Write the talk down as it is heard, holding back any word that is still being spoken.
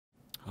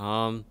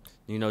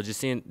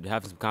Just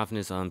having some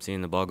confidence,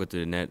 seeing the ball go through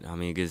the net. I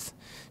mean, it gives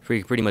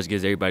pretty much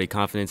gives everybody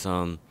confidence.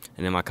 And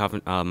then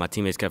my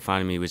teammates kept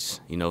finding me, which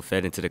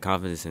fed into the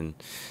confidence, and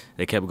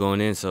they kept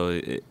going in. So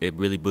it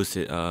really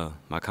boosted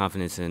my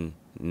confidence, and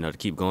to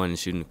keep going and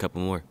shooting a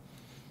couple more.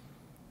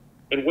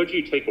 And what did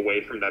you take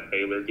away from that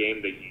Baylor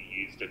game that you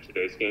used in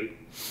today's game?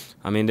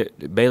 I mean,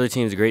 the Baylor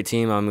team is a great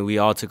team. I mean, we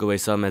all took away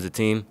something as a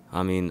team.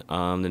 I mean,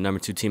 the number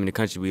 2 team in the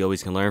country, we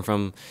always can learn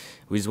from.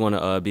 We just want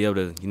to be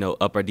able to,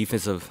 up our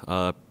defensive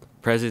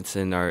presence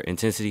and our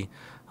intensity.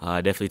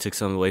 I definitely took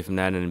something away from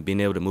that, and being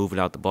able to move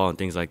without the ball and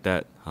things like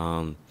that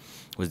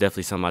was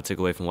definitely something I took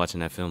away from watching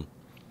that film.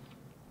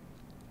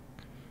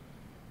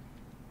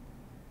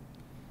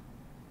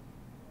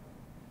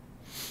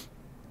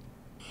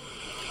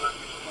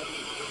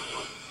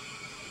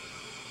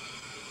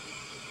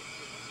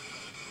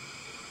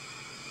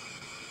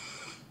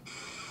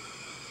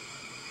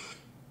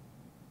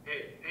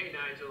 Hey,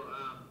 Nigel.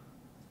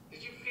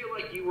 Did you feel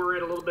like you were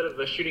in a little bit of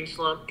a shooting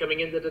slump coming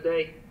into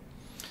today?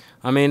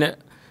 I mean,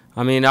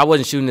 I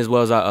wasn't shooting as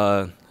well as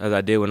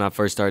I did when I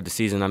first started the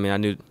season. I mean, I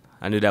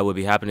knew that would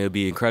be happening. It would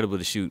be incredible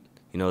to shoot,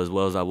 as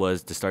well as I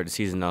was to start the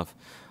season off.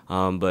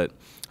 But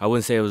I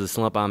wouldn't say it was a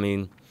slump. I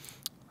mean,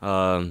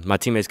 my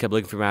teammates kept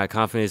looking for my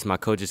confidence. My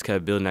coaches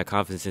kept building that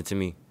confidence into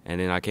me, and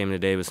then I came in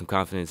today with some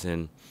confidence,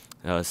 and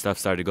stuff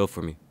started to go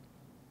for me.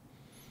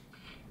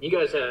 You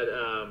guys had,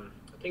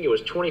 I think it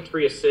was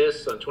 23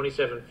 assists on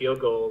 27 field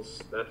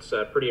goals. That's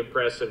pretty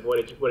impressive.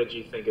 What did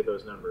you think of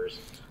those numbers?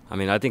 I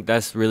mean, I think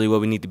that's really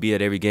what we need to be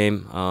at every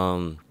game.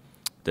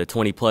 The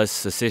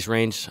 20-plus assist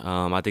range.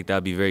 I think that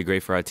would be very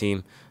great for our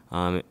team.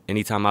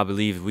 Anytime I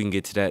believe if we can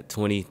get to that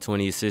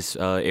 20 assist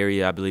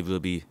area, I believe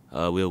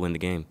we'll win the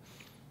game.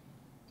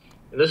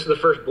 And this is the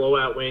first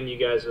blowout win you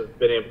guys have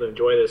been able to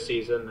enjoy this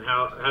season.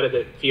 How did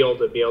it feel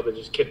to be able to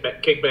just kick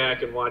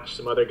back and watch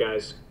some other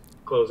guys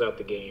close out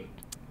the game?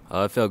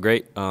 It felt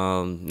great.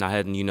 Not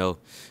having,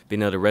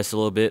 being able to rest a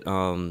little bit,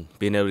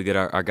 being able to get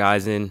our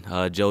guys in,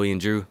 Joey and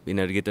Drew, being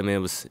able to get them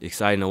in was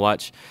exciting to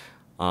watch.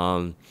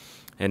 And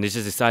it's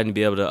just exciting to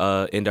be able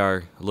to end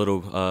our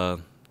little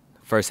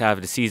first half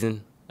of the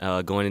season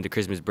going into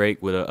Christmas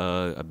break with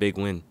a big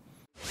win.